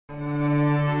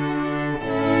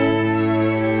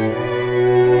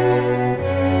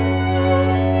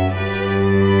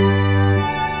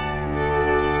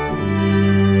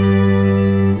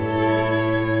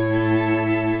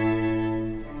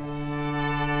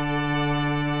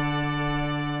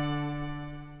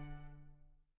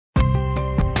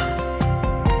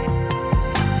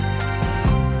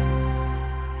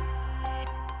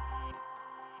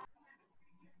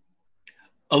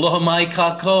Aloha mai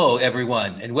kako,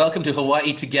 everyone, and welcome to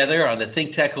Hawaii Together on the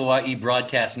ThinkTech Hawaii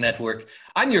broadcast network.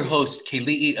 I'm your host,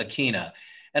 Keli'i Akina.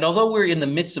 And although we're in the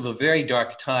midst of a very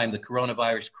dark time, the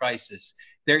coronavirus crisis,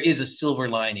 there is a silver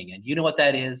lining. And you know what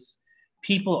that is?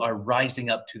 People are rising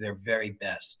up to their very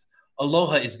best.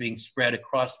 Aloha is being spread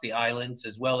across the islands,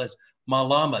 as well as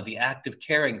Mālama, the act of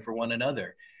caring for one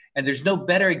another. And there's no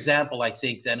better example, I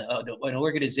think, than an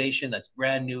organization that's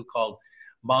brand new called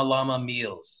Mālama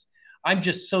Meals. I'm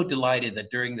just so delighted that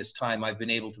during this time I've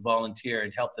been able to volunteer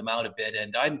and help them out a bit.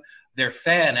 And I'm their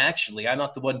fan, actually. I'm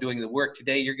not the one doing the work.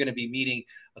 Today, you're going to be meeting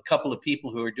a couple of people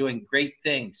who are doing great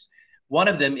things. One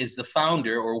of them is the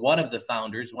founder, or one of the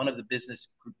founders, one of the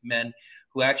businessmen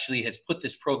who actually has put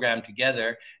this program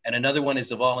together. And another one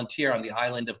is a volunteer on the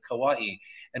island of Kauai.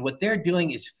 And what they're doing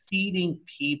is feeding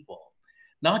people,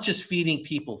 not just feeding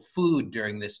people food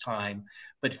during this time,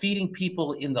 but feeding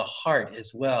people in the heart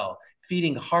as well,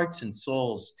 feeding hearts and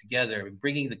souls together,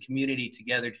 bringing the community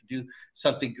together to do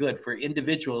something good for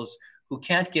individuals who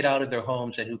can't get out of their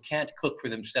homes and who can't cook for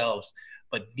themselves,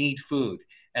 but need food.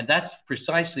 And that's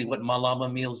precisely what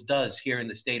Mālama Meals does here in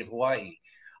the state of Hawaii.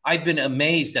 I've been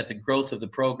amazed at the growth of the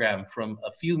program from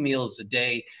a few meals a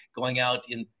day going out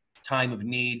in time of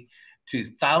need to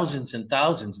thousands and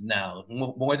thousands now,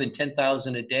 more than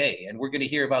 10,000 a day. And we're going to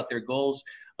hear about their goals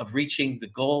of reaching the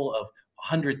goal of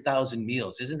 100,000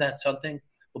 meals. Isn't that something?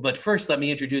 Well, but first, let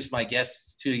me introduce my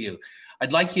guests to you.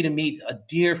 I'd like you to meet a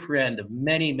dear friend of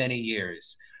many, many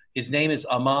years. His name is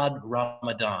Ahmad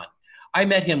Ramadan. I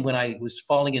met him when I was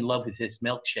falling in love with his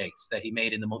milkshakes that he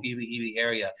made in the Mo'iwi'iwi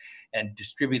area and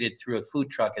distributed through a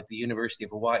food truck at the University of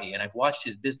Hawaii. And I've watched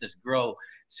his business grow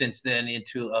since then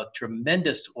into a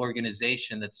tremendous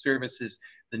organization that services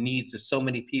the needs of so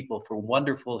many people for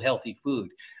wonderful, healthy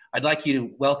food. I'd like you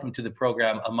to welcome to the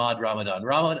program Ahmad Ramadan.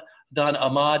 Ramadan,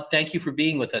 Ahmad, thank you for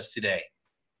being with us today.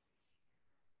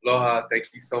 Aloha, thank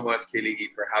you so much, Keli'i,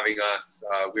 for having us.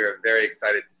 We're very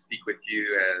excited to speak with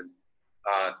you, and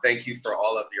thank you for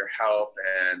all of your help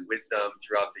and wisdom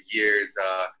throughout the years.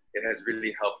 It has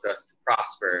really helped us to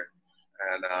prosper,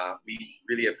 and we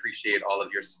really appreciate all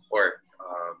of your support.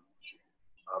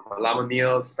 Mālama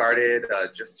Meals started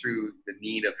just through the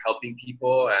need of helping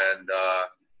people, and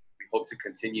we hope to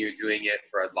continue doing it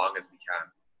for as long as we can.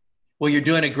 Well, you're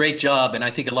doing a great job, and I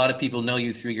think a lot of people know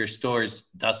you through your stores,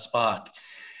 The Spot.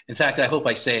 In fact, I hope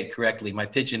I say it correctly. My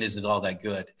pidgin isn't all that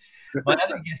good. My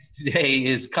other guest today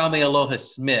is Kamealoha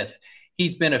Smith.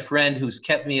 He's been a friend who's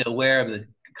kept me aware of the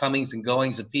comings and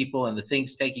goings of people and the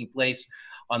things taking place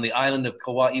on the island of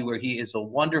Kauai, where he is a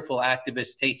wonderful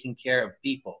activist taking care of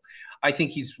people. I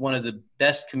think he's one of the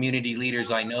best community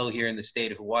leaders I know here in the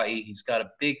state of Hawaii. He's got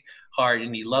a big heart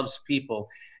and he loves people.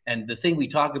 And the thing we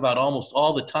talk about almost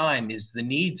all the time is the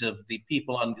needs of the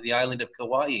people on the island of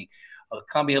Kauai.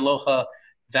 Kamealoha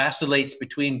vacillates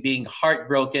between being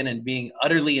heartbroken and being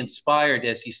utterly inspired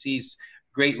as he sees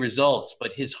great results,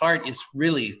 but his heart is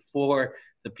really for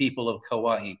the people of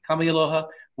Kauai. Kamealoha,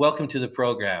 welcome to the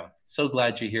program. So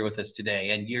glad you're here with us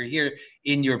today. And you're here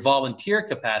in your volunteer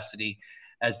capacity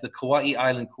as the Kauai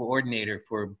Island Coordinator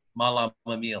for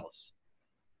Mālama Meals.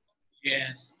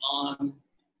 Yes,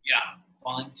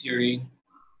 volunteering,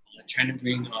 trying to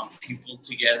bring people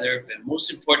together, but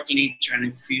most importantly,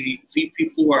 trying to feed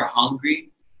people who are hungry.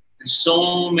 There's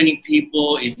so many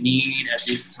people in need at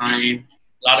this time.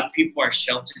 A lot of people are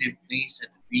sheltered in place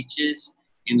at the beaches,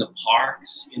 in the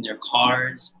parks, in their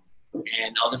cars,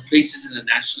 and other places in the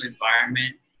natural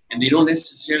environment. And they don't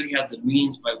necessarily have the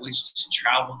means by which to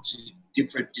travel to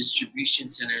different distribution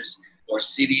centers or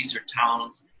cities or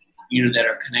towns, that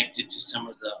are connected to some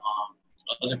of the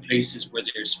other places where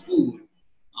there's food.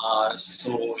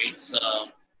 So it's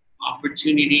an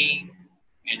opportunity,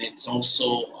 and it's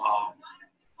also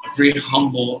a very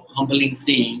humbling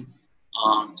thing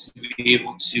to be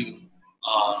able to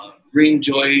bring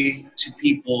joy to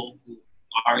people who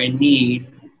are in need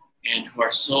and who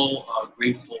are so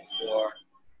grateful for a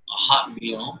hot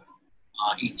meal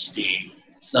each day.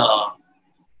 So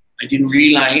I didn't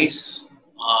realize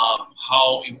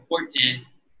how important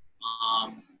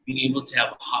being able to have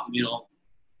a hot meal,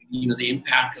 the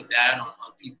impact of that on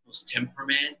people's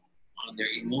temperament, on their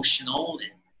emotional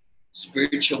and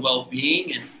spiritual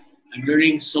well-being. And I'm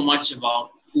learning so much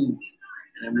about food,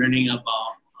 and I'm learning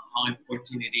about how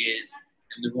important it is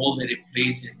and the role that it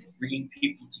plays in bringing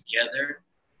people together.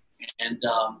 And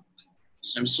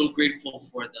so I'm so grateful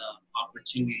for the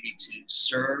opportunity to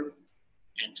serve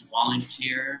and to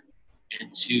volunteer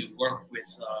and to work with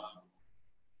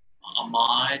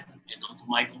Ahmad and Uncle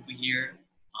Mike over here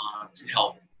to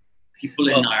help people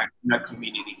in our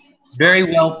community. Very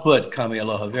well put,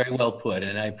 Kamealoha. Very well put,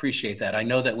 and I appreciate that. I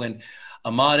know that when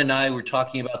Ahmad and I were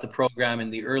talking about the program in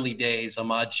the early days,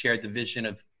 Ahmad shared the vision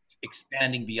of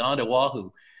expanding beyond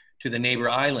Oahu to the neighbor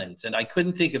islands, and I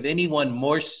couldn't think of anyone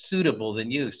more suitable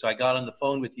than you. So I got on the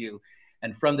phone with you,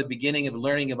 and from the beginning of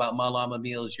learning about Mālama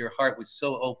Meals, your heart was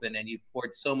so open, and you've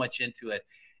poured so much into it,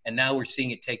 and now we're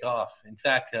seeing it take off. In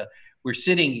fact, we're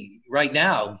sitting right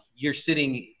now. You're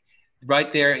sitting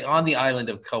right there on the island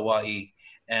of Kauai.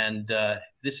 And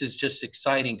this is just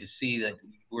exciting to see that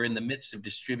we're in the midst of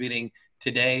distributing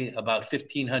today about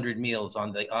 1,500 meals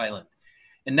on the island.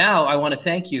 And now I want to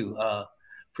thank you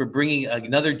for bringing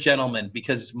another gentleman,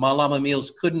 because Mālama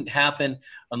Meals couldn't happen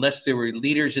unless there were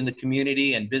leaders in the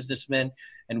community and businessmen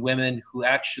and women who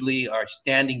actually are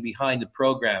standing behind the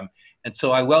program. And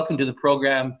so I welcome to the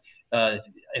program.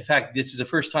 In fact, this is the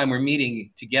first time we're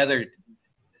meeting together,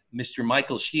 Mr.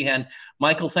 Michael Sheehan.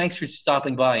 Michael, thanks for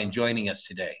stopping by and joining us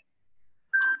today.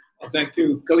 Well, thank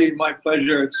you, Keli'i. My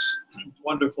pleasure. It's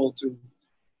wonderful to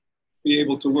be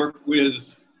able to work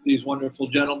with these wonderful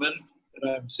gentlemen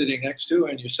that I'm sitting next to,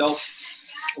 and yourself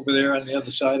over there on the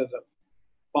other side of the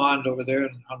pond over there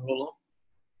in Honolulu.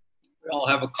 We all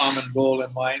have a common goal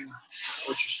in mind,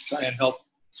 which is to try and help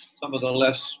some of the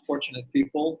less fortunate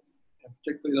people, and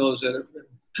particularly those that have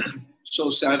been so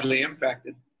sadly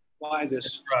impacted by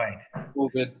this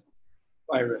COVID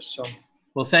virus. So,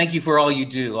 well, thank you for all you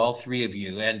do, all three of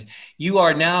you. And you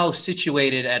are now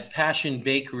situated at Passion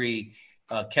Bakery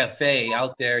Cafe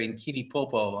out there in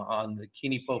Kinipopo, on the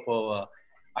Kinipopo,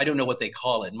 I don't know what they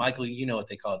call it. Michael, you know what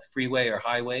they call it, freeway or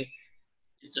highway?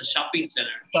 It's a shopping center.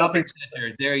 Shopping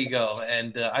center, there you go.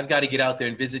 And I've got to get out there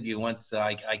and visit you once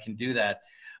I can do that.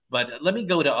 But let me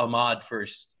go to Ahmad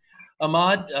first.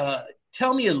 Ahmad,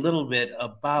 tell me a little bit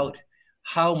about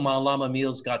how Mālama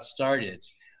Meals got started.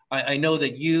 I know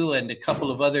that you and a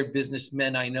couple of other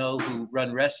businessmen I know who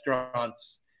run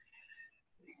restaurants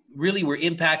really were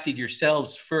impacted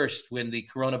yourselves first when the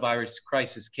coronavirus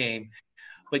crisis came,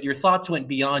 but your thoughts went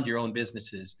beyond your own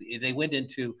businesses. They went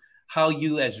into how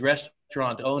you as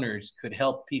restaurant owners could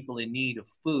help people in need of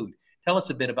food. Tell us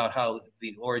a bit about how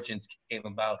the origins came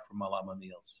about for Mālama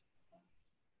Meals.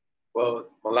 Well,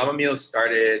 Mālama Meals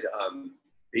started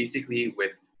basically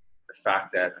with the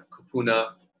fact that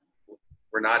Kupuna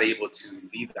were not able to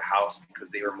leave the house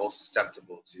because they were most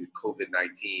susceptible to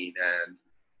COVID-19. And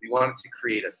we wanted to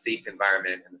create a safe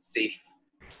environment and a safe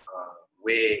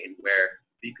way in where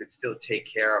we could still take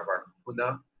care of our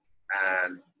Kupuna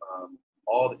and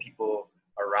all the people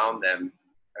around them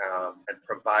and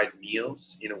provide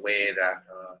meals in a way that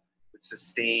would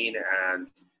sustain and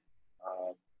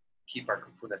keep our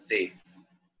Kupuna safe.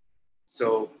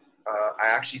 So I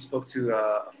actually spoke to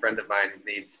a friend of mine. His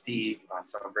name's Steve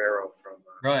Sombrero from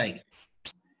right.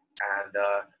 And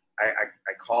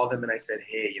I called him and I said,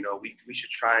 hey, you know, we should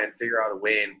try and figure out a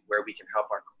way in where we can help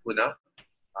our Kupuna.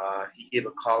 He gave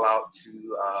a call out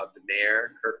to the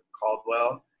mayor, Kirk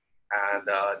Caldwell, and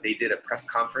they did a press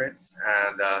conference,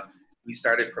 and we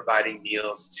started providing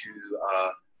meals to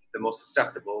the most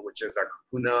susceptible, which is our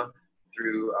Kupuna,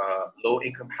 through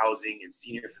low-income housing and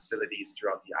senior facilities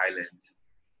throughout the island,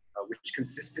 which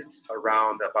consisted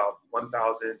around about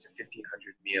 1,000 to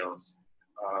 1,500 meals.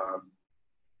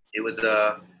 It was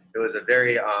a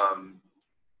very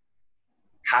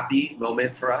happy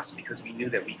moment for us because we knew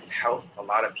that we could help a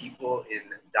lot of people in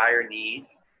dire need,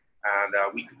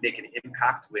 and we could make an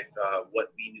impact with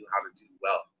what we knew how to do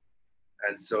well.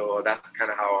 And so that's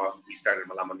kind of how we started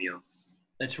Mālama Meals.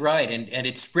 That's right, and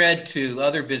it spread to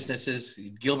other businesses,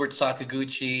 Gilbert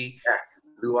Sakaguchi. Yes,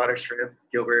 Blue Water Shrimp,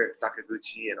 Gilbert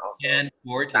Sakaguchi, and also Dan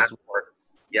Fort.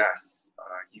 Yes,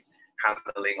 he's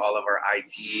handling all of our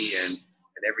IT and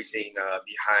everything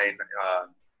behind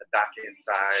the back end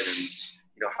side, and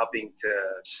you know, helping to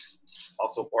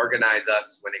also organize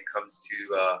us when it comes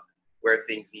to where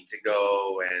things need to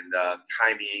go and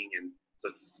timing. And so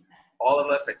it's all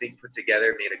of us, I think, put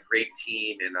together, made a great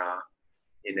team in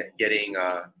getting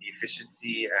the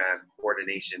efficiency and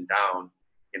coordination down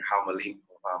in how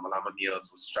Mālama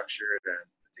Meals was structured and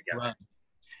put together. Right.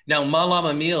 Now,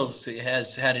 Mālama Meals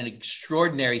has had an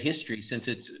extraordinary history since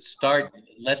its start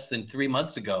less than 3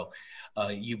 months ago.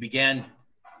 You began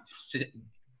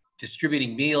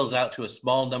distributing meals out to a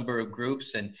small number of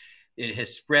groups, and it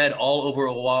has spread all over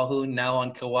Oahu, now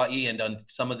on Kauai, and on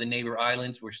some of the neighbor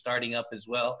islands we're starting up as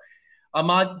well.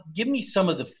 Ahmad, give me some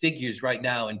of the figures right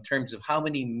now in terms of how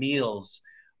many meals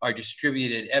are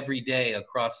distributed every day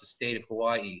across the state of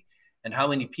Hawaii, and how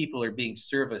many people are being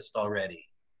serviced already.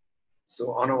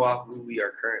 So on Oahu, we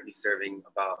are currently serving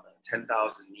about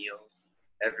 10,000 meals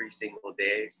every single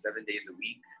day, 7 days a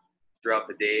week. Throughout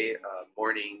the day,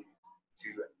 morning, to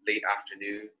late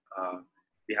afternoon.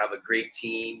 We have a great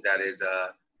team that is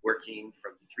working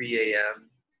from 3 a.m.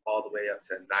 all the way up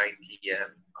to 9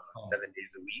 p.m. 7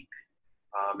 days a week.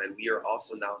 And we are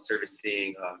also now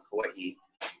servicing Kauai,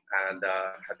 and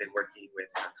have been working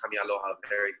with Kamealoha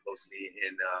very closely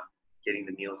in getting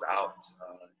the meals out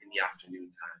in the afternoon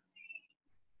time.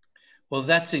 Well,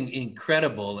 that's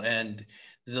incredible. And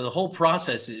the whole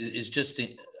process is just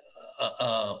a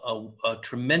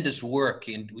tremendous work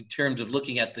in terms of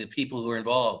looking at the people who are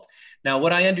involved. Now,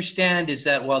 what I understand is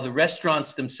that while the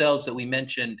restaurants themselves that we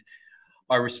mentioned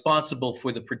are responsible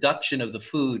for the production of the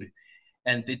food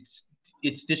and its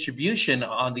distribution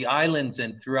on the islands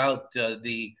and throughout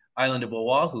the island of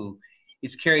Oahu,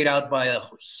 is carried out by a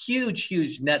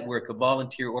huge network of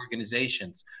volunteer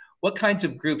organizations. What kinds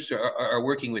of groups are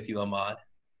working with you, Ahmad?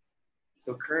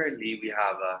 So currently we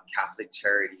have Catholic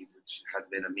Charities, which has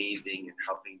been amazing in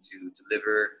helping to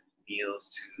deliver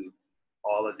meals to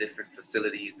all the different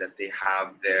facilities that they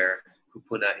have their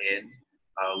Kupuna in.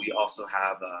 We also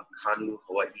have Kanu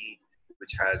Hawaii,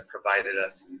 which has provided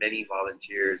us many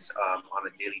volunteers on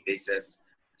a daily basis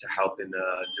to help in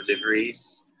the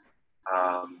deliveries,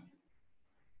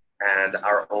 and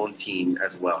our own team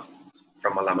as well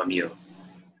from Mālama Meals.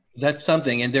 That's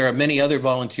something. And there are many other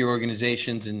volunteer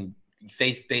organizations and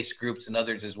faith-based groups and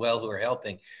others as well who are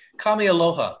helping.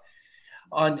 Kamealoha,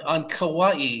 on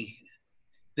Kauai,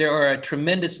 there are a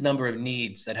tremendous number of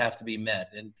needs that have to be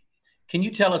met. And can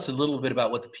you tell us a little bit about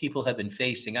what the people have been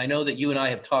facing? I know that you and I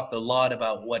have talked a lot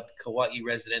about what Kauai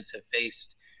residents have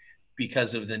faced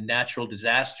because of the natural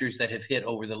disasters that have hit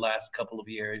over the last couple of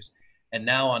years. And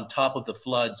now on top of the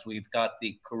floods, we've got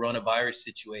the coronavirus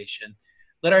situation.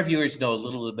 Let our viewers know a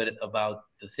little bit about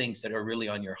the things that are really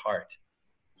on your heart.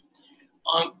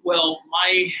 Well,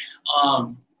 my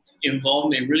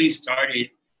involvement really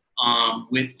started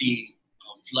with the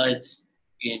floods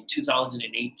in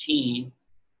 2018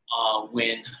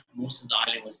 when most of the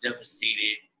island was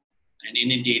devastated and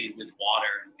inundated with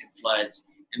water and floods.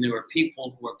 And there were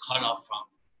people who were cut off from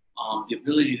the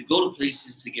ability to go to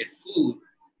places to get food.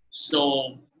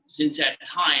 So since that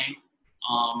time,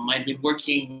 I've been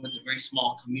working with a very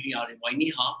small community out in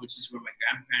Wainiha, which is where my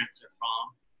grandparents are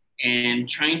from, and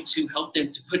trying to help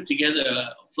them to put together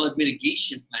a flood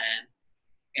mitigation plan.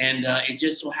 And it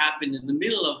just so happened in the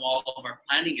middle of all of our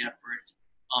planning efforts,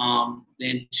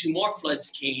 then 2 more floods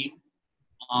came.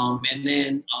 And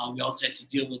then we also had to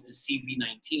deal with the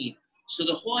CV-19. So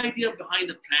the whole idea behind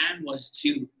the plan was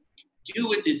to deal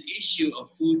with this issue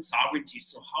of food sovereignty.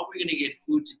 So how are we going to get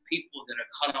food to people that are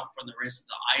cut off from the rest of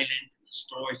the island, and the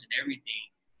stores and everything?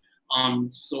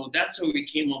 So that's where we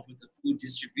came up with the food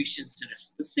distribution center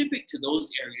specific to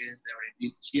those areas that are in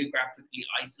these geographically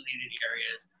isolated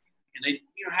areas. And it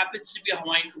happens to be a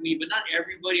Hawaiian community, but not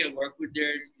everybody I work with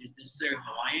there is necessarily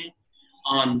Hawaiian.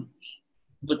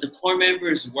 But the core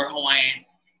members were Hawaiian.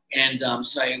 And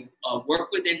so I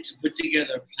worked with them to put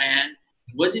together a plan.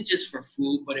 It wasn't just for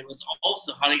food, but it was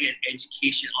also how to get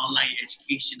education, online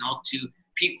education out to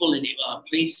people in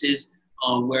places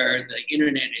where the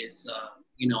internet is,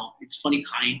 it's funny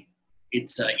kind.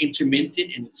 It's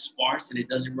intermittent and it's sparse and it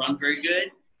doesn't run very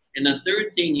good. And the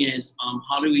third thing is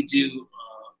how do we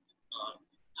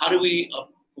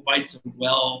provide some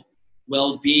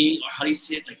well-being, or how do you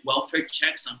say it, like welfare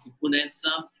checks on Kupuna and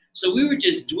stuff. So we were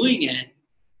just doing it.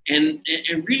 And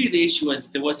really the issue was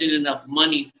there wasn't enough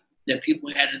money that people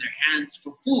had in their hands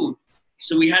for food.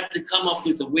 So we had to come up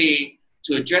with a way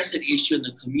to address that issue in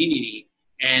the community.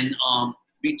 And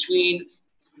between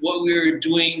what we were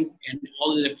doing and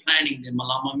all of the planning, the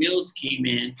Mālama Meals came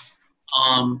in,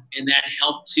 and that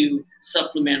helped to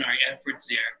supplement our efforts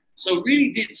there. So it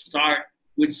really did start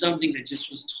with something that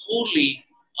just was totally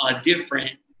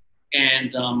different.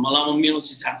 And Mālama Meals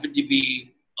just happened to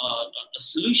be a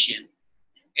solution.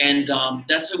 And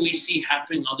that's what we see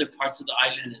happening in other parts of the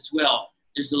island as well.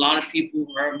 There's a lot of people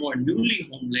who are more newly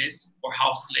homeless or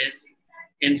houseless.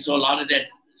 And so a lot of that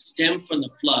stemmed from the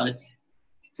floods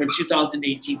from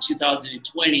 2018,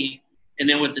 2020. And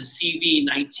then with the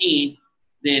CV-19,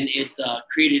 then it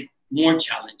created more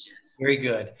challenges. Very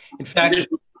good. In fact,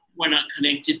 we're not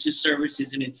connected to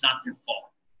services and it's not their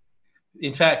fault.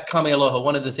 In fact, Kamealoha,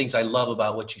 one of the things I love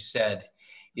about what you said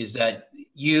is that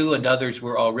you and others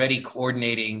were already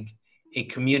coordinating a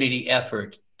community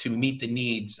effort to meet the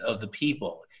needs of the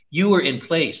people. You were in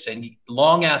place, and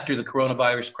long after the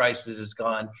coronavirus crisis is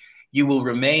gone, you will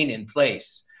remain in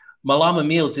place. Mālama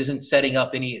Meals isn't setting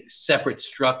up any separate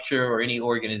structure or any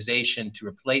organization to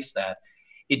replace that.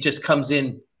 It just comes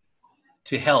in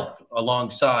to help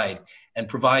alongside and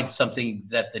provide something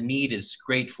that the need is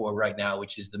great for right now,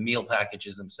 which is the meal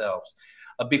packages themselves.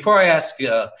 Before I ask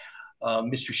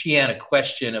Mr. Sheehan a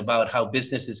question about how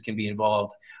businesses can be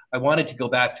involved, I wanted to go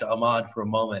back to Ahmad for a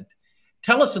moment.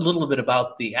 Tell us a little bit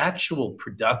about the actual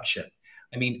production.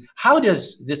 I mean, how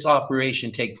does this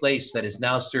operation take place that is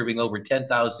now serving over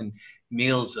 10,000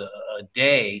 meals a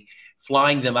day,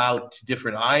 flying them out to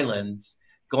different islands,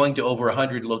 going to over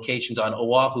 100 locations on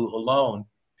Oahu alone?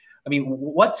 I mean,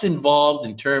 what's involved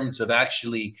in terms of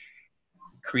actually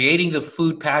creating the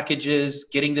food packages,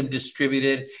 getting them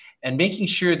distributed, and making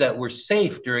sure that we're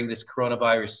safe during this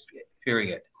coronavirus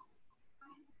period?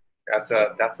 That's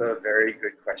a very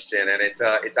good question, and it's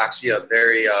actually a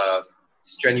very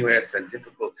strenuous and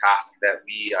difficult task that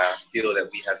we feel that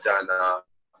we have done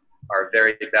our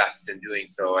very best in doing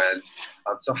so. And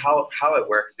so how it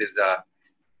works is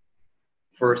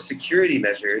for security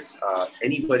measures,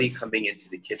 anybody coming into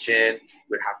the kitchen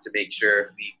would have to make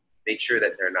sure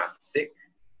that they're not sick.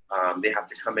 They have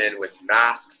to come in with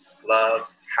masks,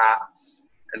 gloves, hats,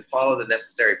 and follow the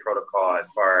necessary protocol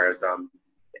as far as the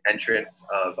entrance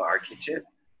of our kitchen.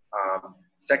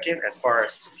 Second, as far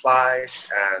as supplies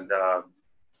and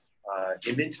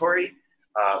inventory,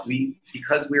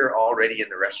 because we're already in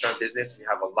the restaurant business, we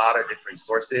have a lot of different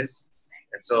sources.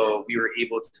 And so we were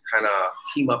able to kind of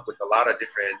team up with a lot of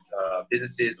different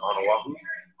businesses on Oahu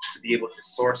to be able to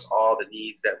source all the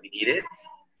needs that we needed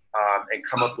and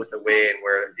come up with a way in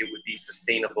where it would be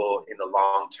sustainable in the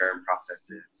long-term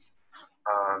processes.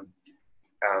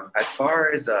 As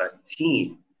far as a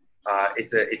team,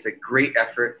 it's a great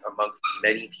effort amongst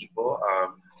many people.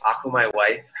 Aku, my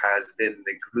wife, has been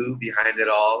the glue behind it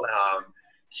all.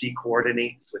 She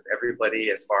coordinates with everybody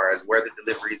as far as where the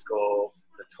deliveries go,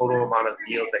 the total amount of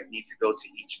meals that need to go to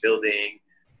each building,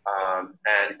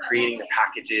 and creating the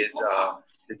packages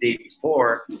the day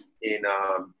before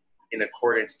in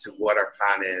accordance to what our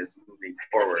plan is moving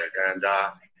forward. And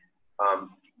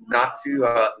not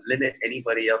to limit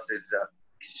anybody else's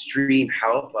extreme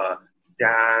help,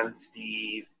 Dan,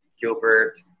 Steve,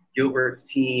 Gilbert's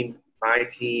team, my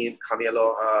team,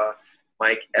 Kamealoha,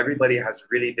 Mike, everybody has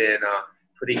really been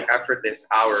putting effortless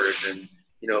hours and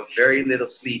very little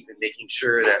sleep and making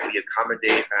sure that we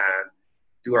accommodate and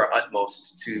do our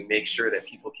utmost to make sure that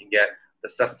people can get the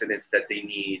sustenance that they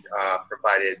need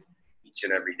provided each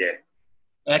and every day.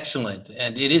 Excellent.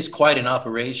 And it is quite an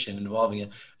operation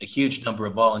involving a huge number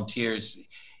of volunteers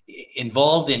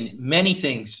involved in many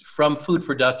things, from food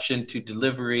production to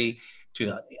delivery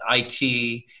to IT.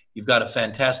 You've got a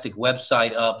fantastic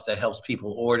website up that helps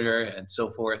people order and so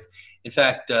forth. In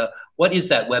fact, what is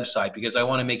that website? Because I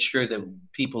want to make sure that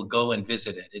people go and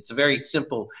visit it. It's a very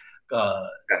simple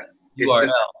yes, URL.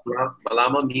 It's just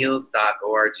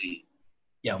MālamaMeals.org.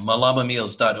 Yeah,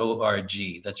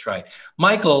 MālamaMeals.org. That's right.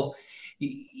 Michael,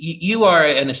 you are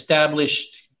an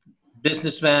established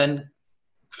businessman,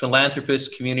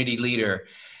 philanthropist, community leader.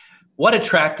 What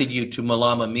attracted you to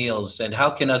Mālama Meals, and how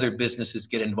can other businesses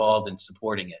get involved in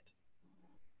supporting it?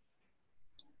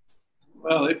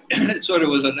 Well, it sort of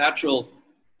was a natural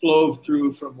flow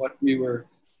through from what we were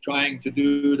trying to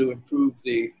do to improve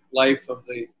the life of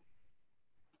the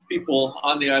people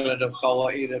on the island of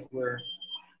Kauai that were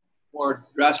more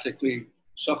drastically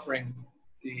suffering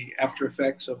the after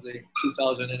effects of the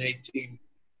 2018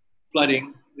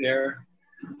 flooding there.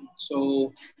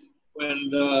 So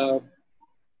when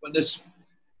this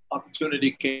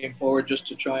opportunity came forward just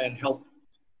to try and help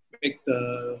make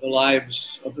the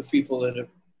lives of the people that have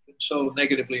been so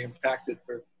negatively impacted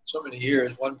for so many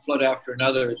years, one flood after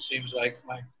another, it seems like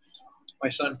my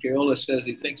son Keola says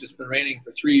he thinks it's been raining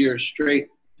for 3 years straight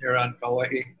here on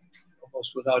Kauai,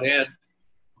 almost without end.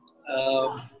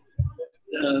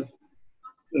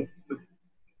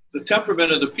 The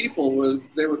temperament of the people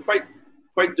they were quite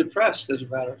depressed, as a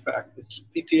matter of fact. It's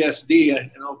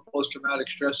PTSD, post-traumatic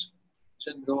stress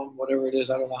syndrome, whatever it is.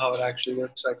 I don't know how it actually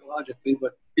works psychologically,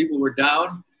 but people were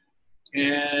down,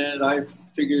 and I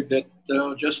figured that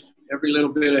just every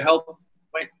little bit of help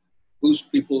might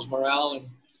boost people's morale and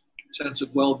sense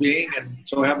of well-being. And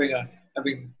so having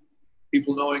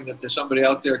people knowing that there's somebody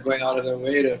out there going out of their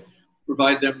way to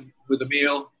provide them with a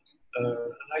meal, a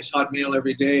nice hot meal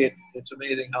every day, it's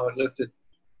amazing how it lifted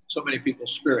so many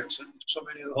people's spirits, and so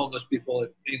many of the homeless people,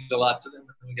 it means a lot to them.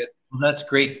 Well, that's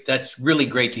great. That's really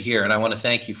great to hear, and I want to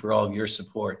thank you for all of your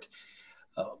support.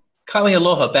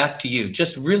 Kamealoha, back to you,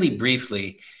 just really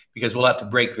briefly, because we'll have to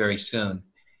break very soon.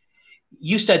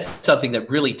 You said something that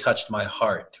really touched my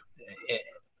heart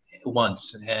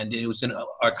once, and it was in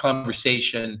our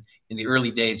conversation in the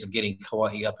early days of getting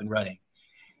Kauai up and running.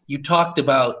 You talked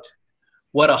about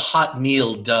what a hot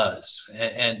meal does,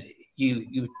 and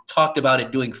you talked about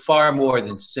it doing far more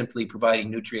than simply providing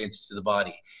nutrients to the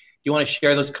body. you want to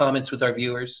share those comments with our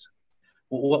viewers?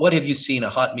 What have you seen a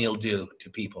hot meal do to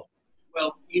people?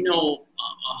 Well,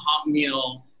 a hot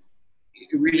meal,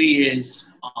 it really is,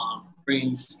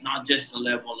 brings not just a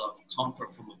level of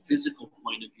comfort from a physical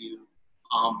point of view,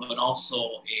 but also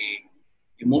a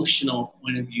emotional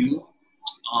point of view,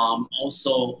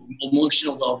 also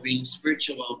emotional well-being,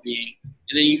 spiritual well-being.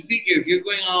 And then you figure if you're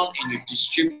going out and you're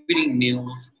distributing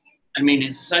meals, I mean,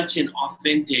 it's such an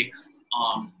authentic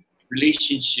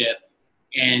relationship,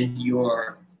 and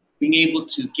you're being able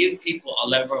to give people a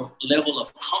level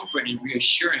of comfort and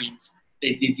reassurance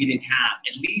that they didn't have.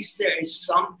 At least there is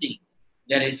something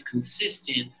that is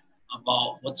consistent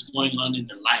about what's going on in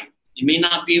their life. They may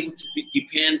not be able to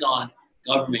depend on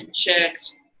government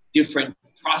checks, different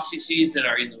processes that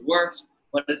are in the works,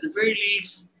 but at the very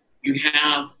least, you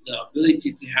have the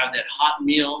ability to have that hot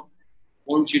meal,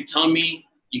 warms your tummy,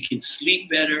 you can sleep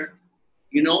better,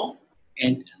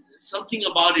 and something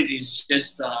about it is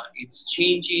just, it's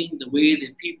changing the way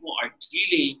that people are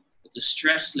dealing with the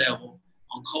stress level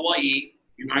on Kauai,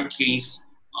 in our case,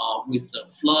 with the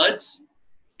floods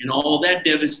and all that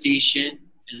devastation,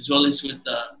 as well as with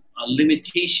the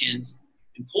limitations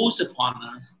imposed upon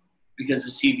us because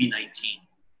of CV-19.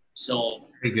 So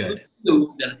very good.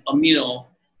 Knew that a meal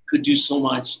could do so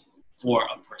much for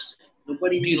a person.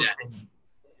 Nobody knew that.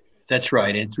 That's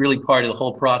right. And it's really part of the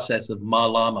whole process of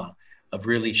Mālama, of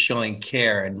really showing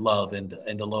care and love and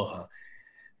aloha.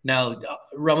 Now,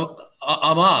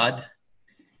 Ahmad,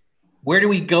 where do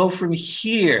we go from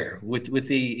here with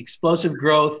the explosive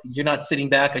growth? You're not sitting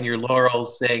back on your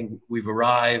laurels saying we've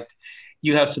arrived.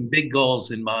 You have some big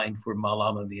goals in mind for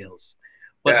Mālama Meals.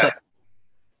 What's up?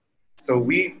 So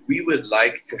we would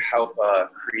like to help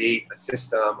create a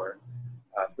system or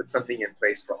put something in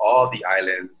place for all the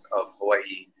islands of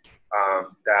Hawaii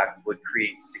that would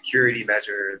create security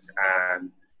measures and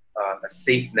a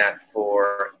safe net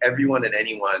for everyone and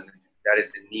anyone that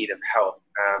is in need of help.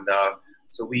 And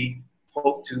so we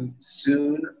hope to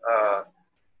soon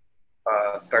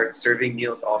start serving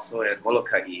meals also in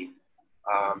Molokai.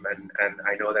 And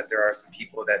I know that there are some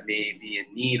people that may be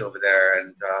in need over there,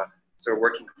 and so we're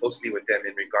working closely with them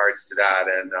in regards to that.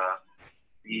 And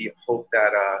we hope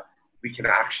that we can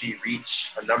actually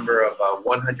reach a number of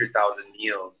 100,000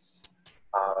 meals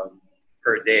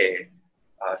per day,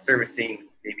 servicing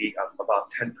maybe about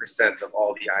 10% of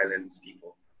all the island's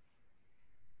people.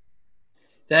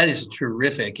 That is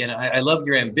terrific. And I love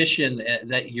your ambition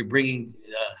that you're bringing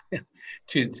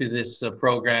to this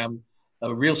program,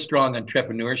 a real strong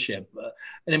entrepreneurship.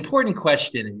 An important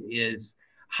question is,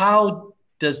 how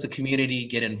does the community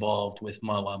get involved with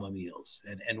Mālama Meals?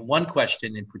 And one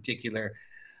question in particular,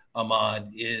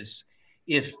 Ahmad, is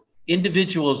if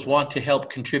individuals want to help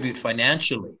contribute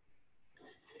financially,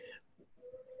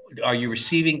 are you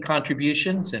receiving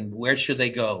contributions, and where should they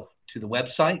go? To the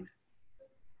website?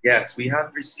 Yes, we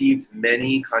have received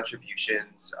many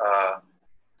contributions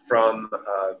from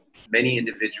many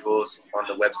individuals on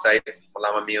the website,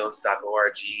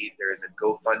 maalamameals.org. There is a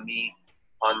GoFundMe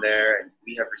on there, and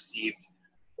we have received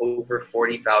over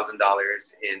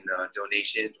 $40,000 in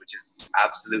donations, which is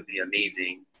absolutely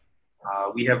amazing.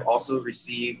 We have also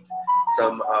received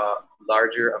some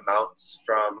larger amounts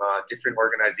from different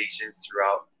organizations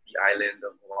throughout the island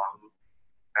of Oahu.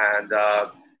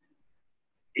 And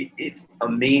it's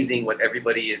amazing what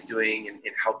everybody is doing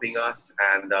in helping us.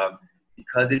 And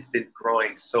because it's been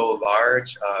growing so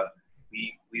large,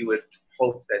 we would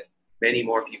hope that many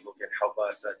more people can help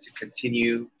us to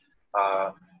continue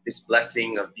this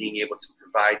blessing of being able to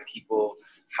provide people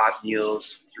hot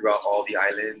meals throughout all the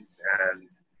islands. And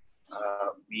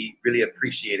we really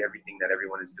appreciate everything that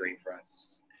everyone is doing for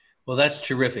us. Well, that's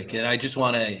terrific. And I just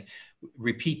want to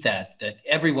repeat that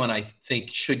everyone, I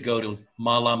think, should go to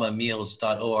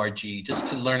maalamameals.org just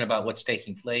to learn about what's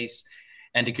taking place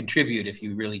and to contribute if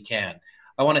you really can.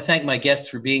 I want to thank my guests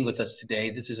for being with us today.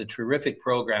 This is a terrific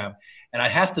program, and I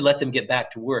have to let them get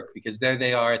back to work because there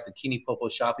they are at the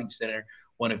Kinipopo Shopping Center,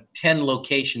 one of 10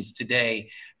 locations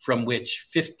today from which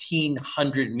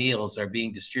 1,500 meals are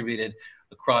being distributed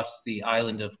across the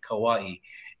island of Kauai.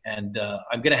 And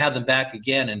I'm going to have them back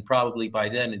again, and probably by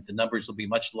then the numbers will be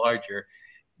much larger.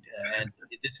 And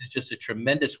this is just a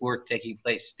tremendous work taking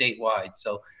place statewide.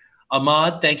 So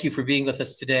Ahmad, thank you for being with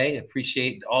us today.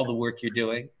 Appreciate all the work you're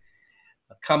doing.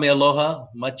 Kamealoha,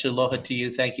 much aloha to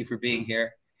you. Thank you for being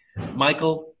here.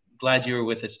 Michael, glad you were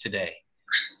with us today.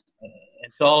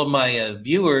 And to all of my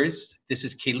viewers, this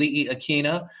is Keli'i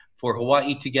Akina for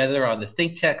Hawaii Together on the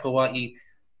ThinkTech Hawaii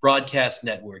Broadcast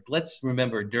Network. Let's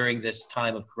remember during this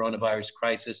time of coronavirus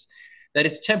crisis that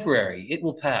it's temporary, it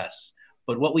will pass,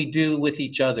 but what we do with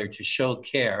each other to show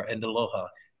care and aloha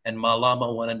and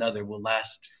Mālama one another will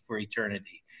last for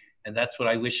eternity. And that's what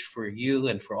I wish for you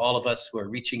and for all of us who are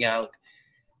reaching out.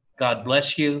 God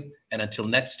bless you. And until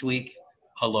next week,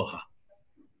 aloha.